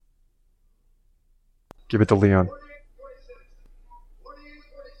Give it to Leon.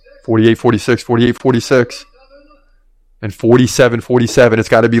 48-46, 48-46. And 47-47. It's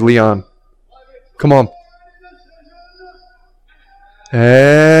got to be Leon. Come on.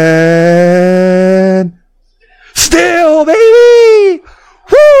 And still, baby!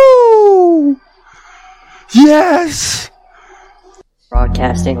 Woo! Yes!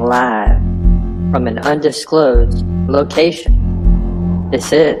 Broadcasting live from an undisclosed location.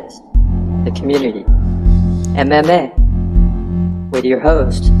 This is The Community MMA with your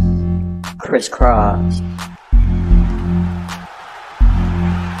host, Chris Cross.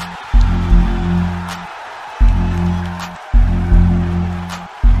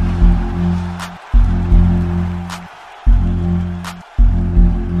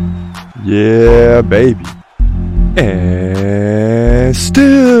 Yeah, baby. And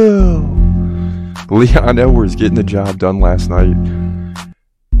still, Leon Edwards getting the job done last night.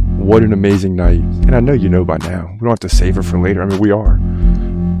 What an amazing night. And I know you know by now. We don't have to save it for later. I mean, we are.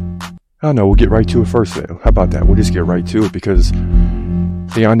 I don't know. We'll get right to it first, though. How about that? We'll just get right to it because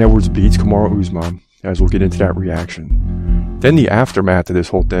Leon Edwards beats Kamaru Usman, as we'll get into that reaction. Then the aftermath of this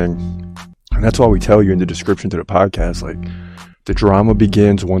whole thing. And that's why we tell you in the description to the podcast, like, the drama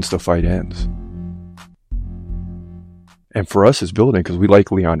begins once the fight ends. And for us, it's building because we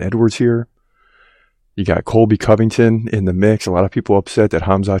like Leon Edwards here. You got Colby Covington in the mix. A lot of people upset that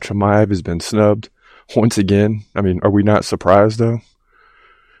Khamzat Chimaev has been snubbed once again. I mean, are we not surprised, though?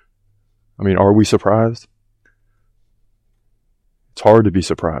 I mean, are we surprised? It's hard to be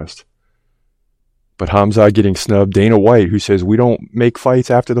surprised. But Khamzat getting snubbed. Dana White, who says we don't make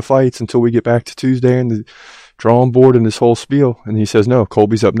fights after the fights until we get back to Tuesday and the drawing board and this whole spiel. And he says, no,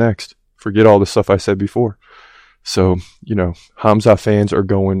 Colby's up next. Forget all the stuff I said before. So, you know, Khamzat fans are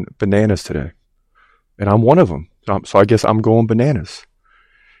going bananas today. And I'm one of them. So I guess I'm going bananas.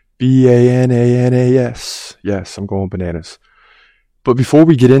 B-A-N-A-N-A-S. Yes, I'm going bananas. But before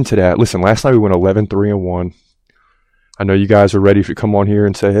we get into that, listen, last night we went 11-3-1. I know you guys are ready to come on here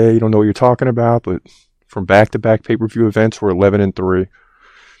and say, hey, you don't know what you're talking about. But from back-to-back pay-per-view events, we're 11-3.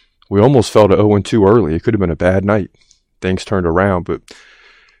 We almost fell to 0-2 early. It could have been a bad night. Things turned around. But,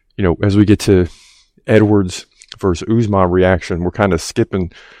 you know, as we get to Edwards versus Usman reaction, we're kind of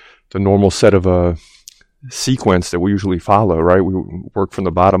skipping the normal set of a sequence that we usually follow, right? We work from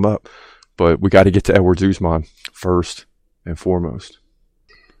the bottom up. But we got to get to Edwards Usman first and foremost.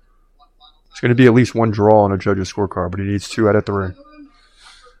 It's going to be at least one draw on a judge's scorecard, but he needs 2 out of 3.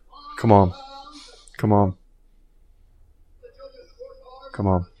 Come on. Come on. Come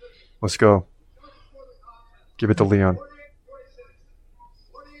on. Let's go. Give it to Leon.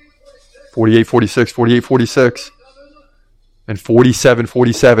 48-46, 48-46. And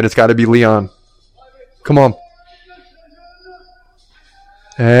 47-47. It's got to be Leon. Come on.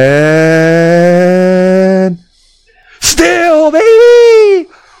 And still, baby!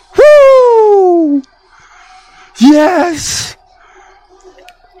 Woo! Yes!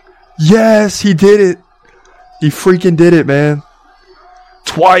 Yes, he did it. He freaking did it, man.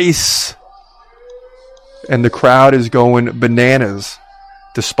 Twice. And the crowd is going bananas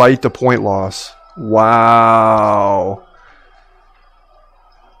despite the point loss. Wow.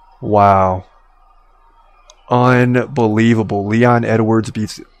 Wow. Unbelievable. Leon Edwards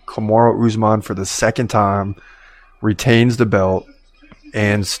beats Kamaru Usman for the second time, retains the belt,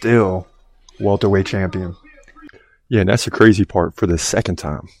 and still welterweight champion. Yeah, and that's the crazy part, for the second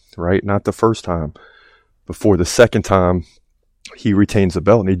time, right? Not the first time. Before the second time, he retains the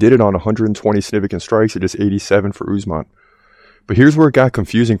belt, and he did it on 120 significant strikes at just 87 for Usman. But here's where it got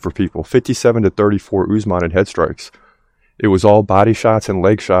confusing for people. 57-34 Usman in head strikes. It was all body shots and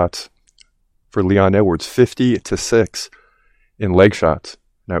leg shots for Leon Edwards. 50-6 in leg shots.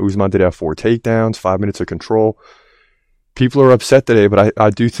 Now, Usman did have 4 takedowns, 5 minutes of control. People are upset today, but I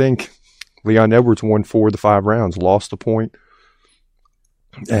do think Leon Edwards won 4 of the 5 rounds, lost the point.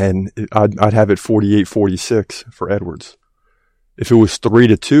 And I'd have it 48-46 for Edwards. If it was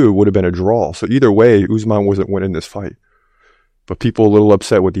 3-2, it would have been a draw. So either way, Usman wasn't winning this fight. But people are a little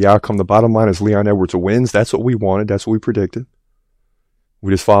upset with the outcome. The bottom line is Leon Edwards wins. That's what we wanted. That's what we predicted.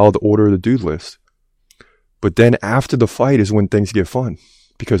 We just followed the order of the dude list. But then after the fight is when things get fun.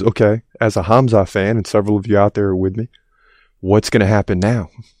 Because, okay, as a Khamzat fan, and several of you out there are with me, what's going to happen now?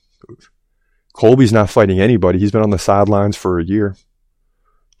 Colby's not fighting anybody. He's been on the sidelines for a year.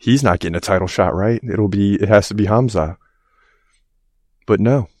 He's not getting a title shot, right? It has to be Khamzat. But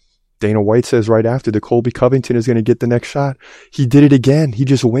no. Dana White says right after that Colby Covington is going to get the next shot. He did it again. He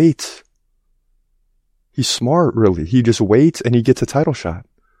just waits. He's smart, really. He just waits and he gets a title shot.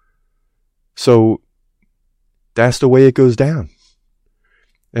 So that's the way it goes down.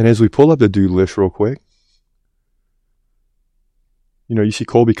 And as we pull up the dude list real quick, You see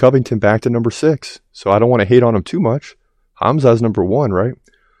Colby Covington back to number 6. So I don't want to hate on him too much. Khamzat's number 1, right?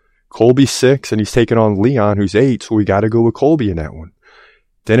 Colby's 6, and he's taking on Leon, who's 8, so we got to go with Colby in that one.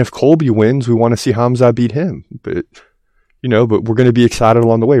 Then if Colby wins, we want to see Khamzat beat him. But we're going to be excited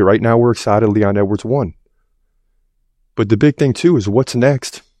along the way. Right now, we're excited Leon Edwards won. But the big thing, too, is what's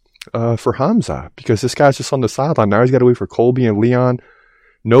next for Khamzat, because this guy's just on the sideline. Now he's got to wait for Colby and Leon.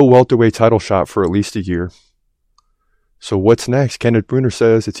 No welterweight title shot for at least a year. So what's next? Kenneth Bruner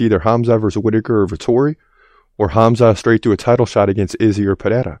says it's either Khamzat versus Whitaker or Vettori, or Khamzat straight to a title shot against Izzy or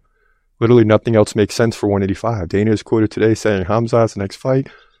Pereira. Literally nothing else makes sense for 185. Dana is quoted today saying Khamzat's next fight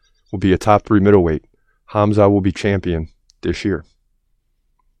will be a top 3 middleweight. Khamzat will be champion this year.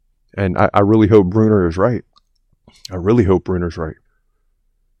 And I really hope Bruner is right. I really hope Bruner's right.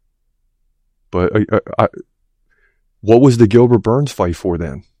 But what was the Gilbert Burns fight for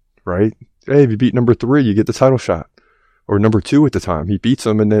then, right? Hey, if you beat number 3, you get the title shot. Or number 2 at the time. He beats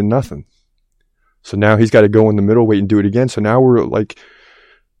him and then nothing. So now he's got to go in the middleweight and do it again. So now we're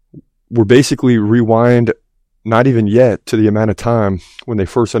basically rewind, not even yet, to the amount of time when they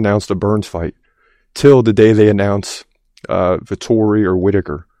first announced the Burns fight, till the day they announce Vettori or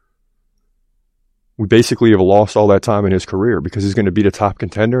Whitaker. We basically have lost all that time in his career because he's going to beat a top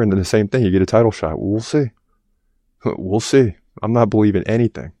contender, and then the same thing, you get a title shot. We'll see. We'll see. I'm not believing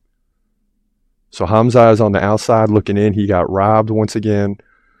anything. So Khamzat is on the outside looking in. He got robbed once again.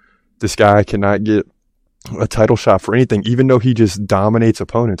 This guy cannot get a title shot for anything, even though he just dominates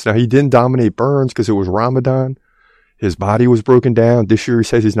opponents. Now, he didn't dominate Burns because it was Ramadan. His body was broken down. This year he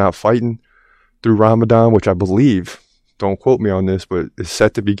says he's not fighting through Ramadan, which I believe, don't quote me on this, but is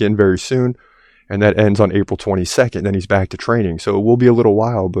set to begin very soon. And that ends on April 22nd. Then he's back to training. So it will be a little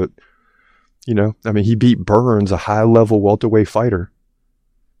while, but, he beat Burns, a high-level welterweight fighter,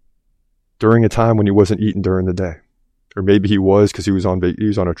 during a time when he wasn't eating during the day. Or maybe he was because he was on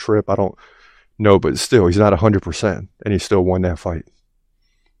a trip. I don't know, but still, he's not 100%, and he still won that fight.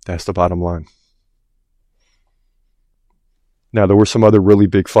 That's the bottom line. Now, there were some other really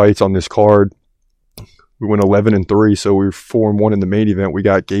big fights on this card. We went 11-3, so we were 4-1 in the main event. We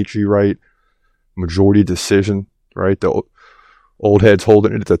got Gaethje right, majority decision, right? The old heads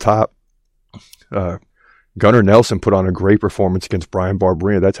holding it at the top. Gunnar Nelson put on a great performance against Brian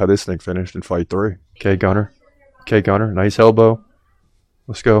Barberena. That's how this thing finished in fight 3. Okay, Gunnar. Nice elbow.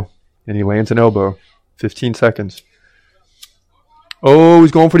 Let's go. And he lands an elbow. 15 seconds. Oh,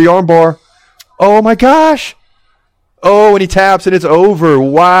 he's going for the armbar. Oh, my gosh. Oh, and he taps, and it's over.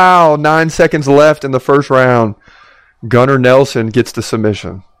 Wow. 9 seconds left in the first round. Gunnar Nelson gets the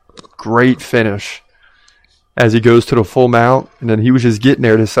submission. Great finish. As he goes to the full mount, and then he was just getting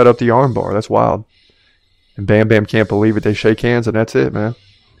there to set up the armbar. That's wild. And Bam Bam can't believe it. They shake hands, and that's it, man.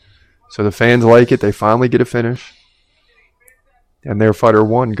 So the fans like it. They finally get a finish. And their fighter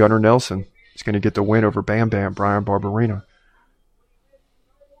 1, Gunnar Nelson, is going to get the win over Bam Bam, Brian Barberena,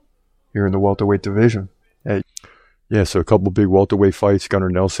 here in the welterweight division. Hey. Yeah, so a couple big welterweight fights. Gunnar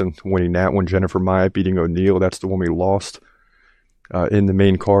Nelson winning that one. Jennifer Maia beating O'Neal. That's the one we lost in the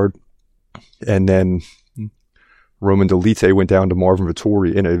main card. And then Roman Dolite went down to Marvin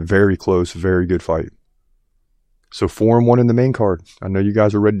Vettori in a very close, very good fight. So 4-1 in the main card. I know you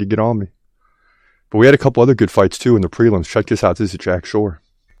guys are ready to get on me. But we had a couple other good fights, too, in the prelims. Check this out. This is Jack Shore.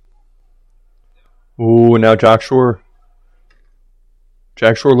 Ooh, now Jack Shore.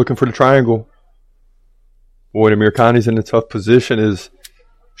 Jack Shore looking for the triangle. Boy, Amir Khani's in a tough position.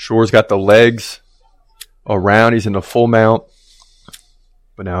 Shore's got the legs around. He's in the full mount.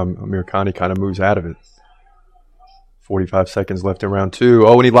 But now Amir Khani kind of moves out of it. 45 seconds left in round 2.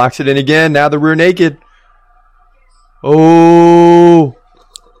 Oh, and he locks it in again. Now the rear naked. Oh,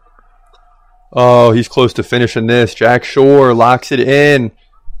 he's close to finishing this. Jack Shore locks it in.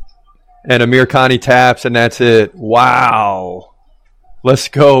 And Amir Khani taps, and that's it. Wow. Let's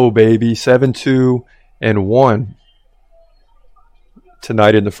go, baby. 7-2-1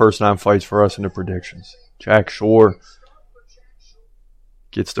 tonight in the first 9 fights for us in the predictions. Jack Shore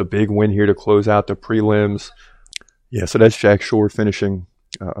gets the big win here to close out the prelims. Yeah, so that's Jack Shore finishing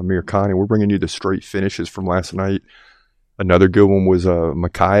Amir Khani. We're bringing you the straight finishes from last night. Another good one was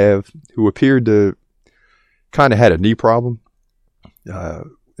Chimaev, who appeared to kind of had a knee problem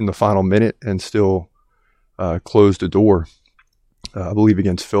in the final minute and still closed the door, I believe,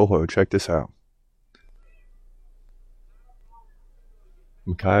 against Philho. Check this out.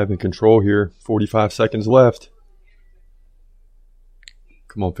 Chimaev in control here. 45 seconds left.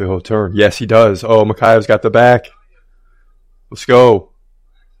 Come on, Philho, turn. Yes, he does. Oh, Chimaev's got the back. Let's go.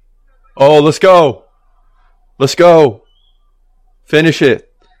 Oh, let's go. Let's go. Finish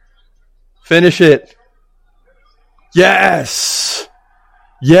it. Finish it. Yes.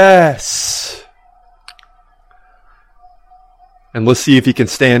 Yes. And let's see if he can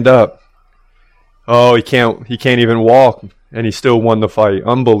stand up. Oh, he can't even walk, and he still won the fight.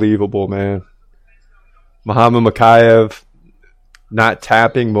 Unbelievable, man. Muhammad Chimaev not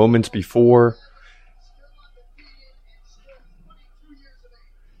tapping moments before.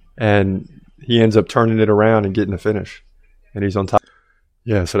 And he ends up turning it around and getting the finish. And he's on top.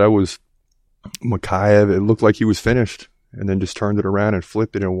 Yeah, so that was Chimaev. It looked like he was finished. And then just turned it around and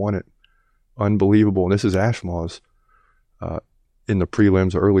flipped it and won it. Unbelievable. And this is Ashmaw's in the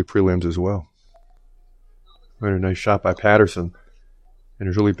prelims, early prelims as well. What a nice shot by Patterson. And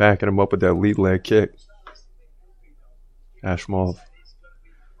he's really backing him up with that lead leg kick. Ashmaw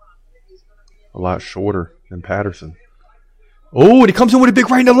a lot shorter than Patterson. Oh, and he comes in with a big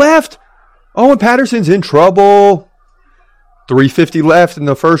right in the left. Oh, and Patterson's in trouble. 3:50 left in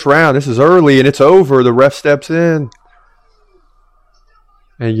the first round. This is early, and it's over. The ref steps in.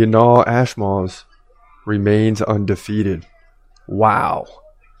 And Ashmaw's remains undefeated. Wow.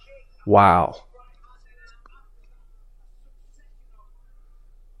 Wow.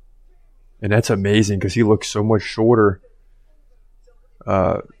 And that's amazing because he looks so much shorter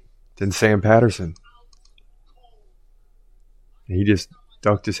than Sam Patterson. And he just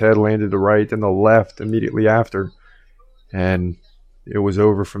ducked his head, landed the right, then the left immediately after. And it was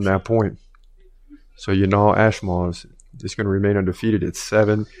over from that point. So Ashmaw's just going to remain undefeated at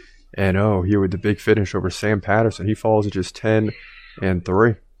 7-0 here with the big finish over Sam Patterson. He falls at just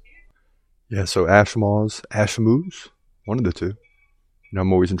 10-3. Yeah, so Ashmaw's, one of the two.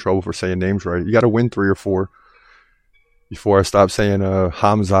 I'm always in trouble for saying names right. You got to win 3 or 4 before I stop saying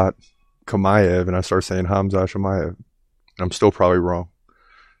Khamzat Chimaev and I start saying Khamzat Chimaev. I'm still probably wrong,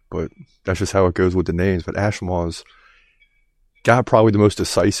 but that's just how it goes with the names. But Ashmaw's got probably the most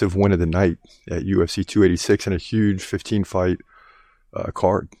decisive win of the night at UFC 286 in a huge 15-fight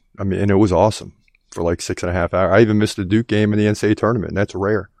card. I mean, and it was awesome for like 6.5 hours. I even missed the Duke game in the NCAA tournament, and that's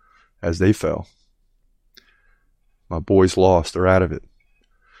rare as they fell. My boys lost. They're out of it.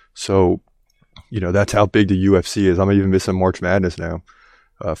 So, that's how big the UFC is. I'm even missing March Madness now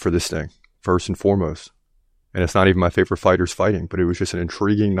for this thing, first and foremost. And it's not even my favorite fighters fighting, but it was just an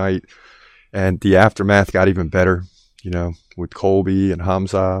intriguing night. And the aftermath got even better, with Colby and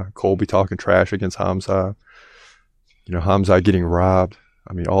Khamzat. Colby talking trash against Khamzat. Khamzat getting robbed.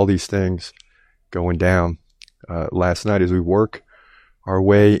 I mean, all these things going down last night as we work our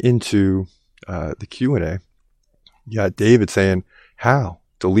way into the Q&A. You got David saying, how?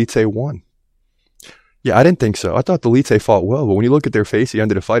 Delite won. Yeah, I didn't think so. I thought Delite fought well, but when you look at their face, the end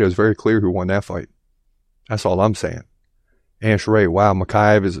of the fight, it was very clear who won that fight. That's all I'm saying. And Sheree, wow,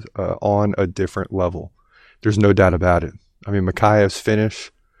 Chimaev is on a different level. There's no doubt about it. I mean, Chimaev's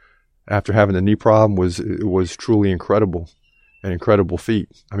finish after having the knee problem was truly incredible, an incredible feat.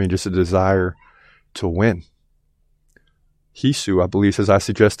 I mean, just a desire to win. Hisu, I believe, says, I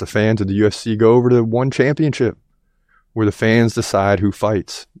suggest the fans of the UFC go over to one championship where the fans decide who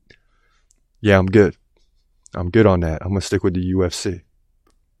fights. Yeah, I'm good. I'm good on that. I'm going to stick with the UFC.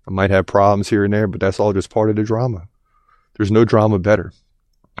 I might have problems here and there, but that's all just part of the drama. There's no drama better.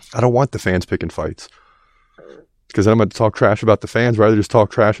 I don't want the fans picking fights because then I'm going to talk trash about the fans rather just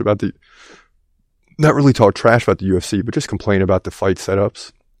talk trash about not really talk trash about the UFC, but just complain about the fight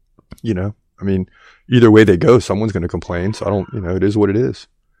setups. I mean, either way they go, someone's going to complain. So it is what it is.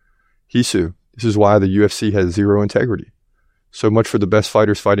 Hisu, this is why the UFC has zero integrity. So much for the best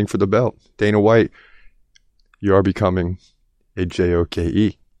fighters fighting for the belt. Dana White, you are becoming a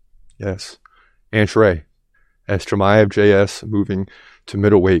JOKE. Yes. Anshrey, as Chimaev JS moving to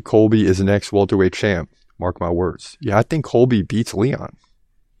middleweight, Colby is the next welterweight champ. Mark my words. Yeah, I think Colby beats Leon.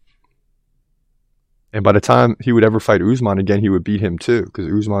 And by the time he would ever fight Usman again, he would beat him too, because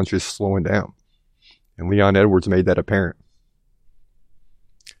Usman's just slowing down. And Leon Edwards made that apparent.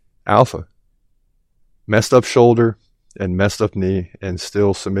 Alpha, messed up shoulder and messed up knee and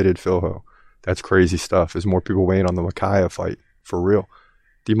still submitted Philho. That's crazy stuff. There's more people weighing on the Chimaev fight, for real.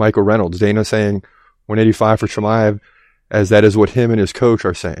 D. Michael Reynolds, Dana saying 185 for Chimaev, as that is what him and his coach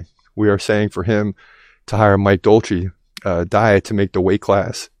are saying. We are saying for him to hire Mike Dolce diet to make the weight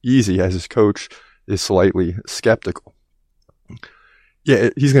class easy, as his coach is slightly skeptical. Yeah,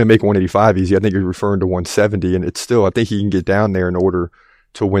 he's going to make 185 easy. I think you're referring to 170, and it's still, I think he can get down there in order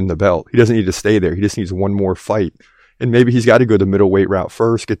to win the belt. He doesn't need to stay there. He just needs one more fight. And maybe he's got to go the middleweight route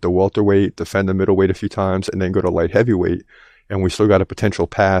first, get the welterweight, defend the middleweight a few times, and then go to light heavyweight. And we still got a potential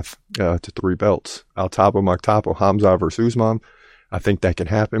path to 3 belts. Al Tapo, Maktapo, Khamzat versus Usman. I think that can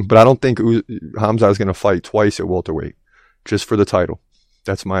happen. But I don't think Khamzat is going to fight twice at welterweight, just for the title.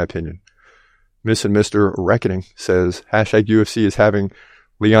 That's my opinion. Miss and Mr. Reckoning says, # UFC is having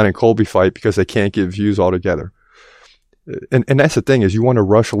Leon and Colby fight because they can't get views altogether. And that's the thing, is you want to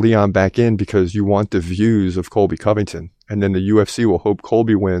rush Leon back in because you want the views of Colby Covington. And then the UFC will hope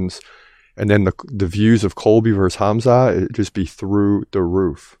Colby wins. And then the views of Colby versus Khamzat, it just be through the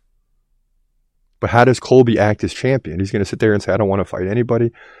roof. But how does Colby act as champion? He's going to sit there and say, I don't want to fight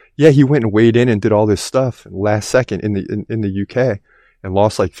anybody. Yeah, he went and weighed in and did all this stuff last second in the UK and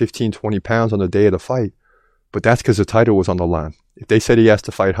lost like 15, 20 pounds on the day of the fight. But that's because the title was on the line. If they said he has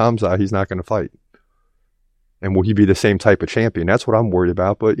to fight Khamzat, he's not going to fight. And will he be the same type of champion? That's what I'm worried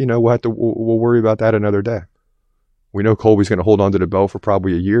about. But, you know, we'll worry about that another day. We know Colby's going to hold on to the belt for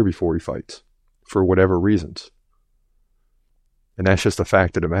probably a year before he fights, for whatever reasons. And that's just a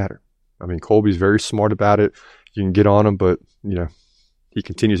fact of the matter. I mean, Colby's very smart about it. You can get on him, but, you know, he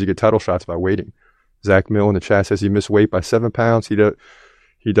continues to get title shots by waiting. Zach Mill in the chat says he missed weight by 7 pounds. He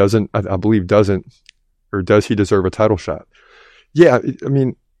doesn't, I believe doesn't, or does he deserve a title shot? Yeah, I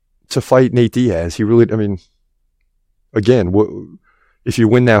mean, to fight Nate Diaz, he really, I mean, again, if you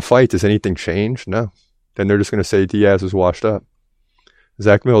win that fight, does anything change? No. Then they're just going to say Diaz is washed up.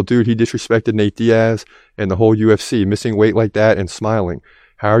 Zach Mill, dude, he disrespected Nate Diaz and the whole UFC, missing weight like that and smiling.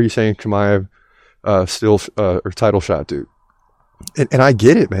 How are you saying Chimaev still or title shot, dude? And I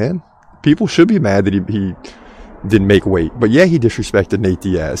get it, man. People should be mad that he didn't make weight. But yeah, he disrespected Nate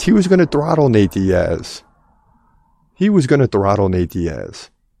Diaz. He was going to throttle Nate Diaz.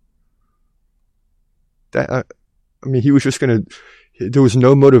 I mean, he was just going to, there was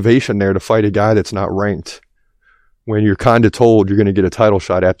no motivation there to fight a guy that's not ranked when you're kind of told you're going to get a title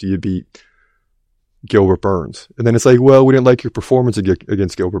shot after you beat Gilbert Burns. And then it's like, well, we didn't like your performance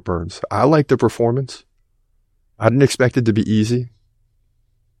against Gilbert Burns. I liked the performance. I didn't expect it to be easy.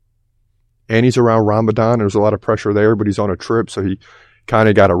 And he's around Ramadan. There's a lot of pressure there, but he's on a trip, so he kind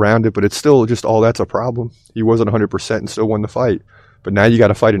of got around it. But it's still just, that's a problem. He wasn't 100% and still won the fight. But now you got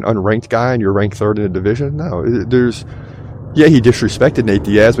to fight an unranked guy and you're ranked third in the division? No, he disrespected Nate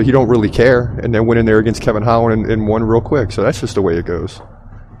Diaz, but he don't really care. And then went in there against Kevin Holland and won real quick. So that's just the way it goes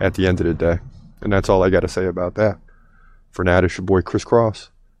at the end of the day. And that's all I got to say about that. For now, it's your boy Chris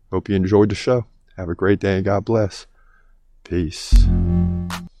Cross. Hope you enjoyed the show. Have a great day and God bless. Peace.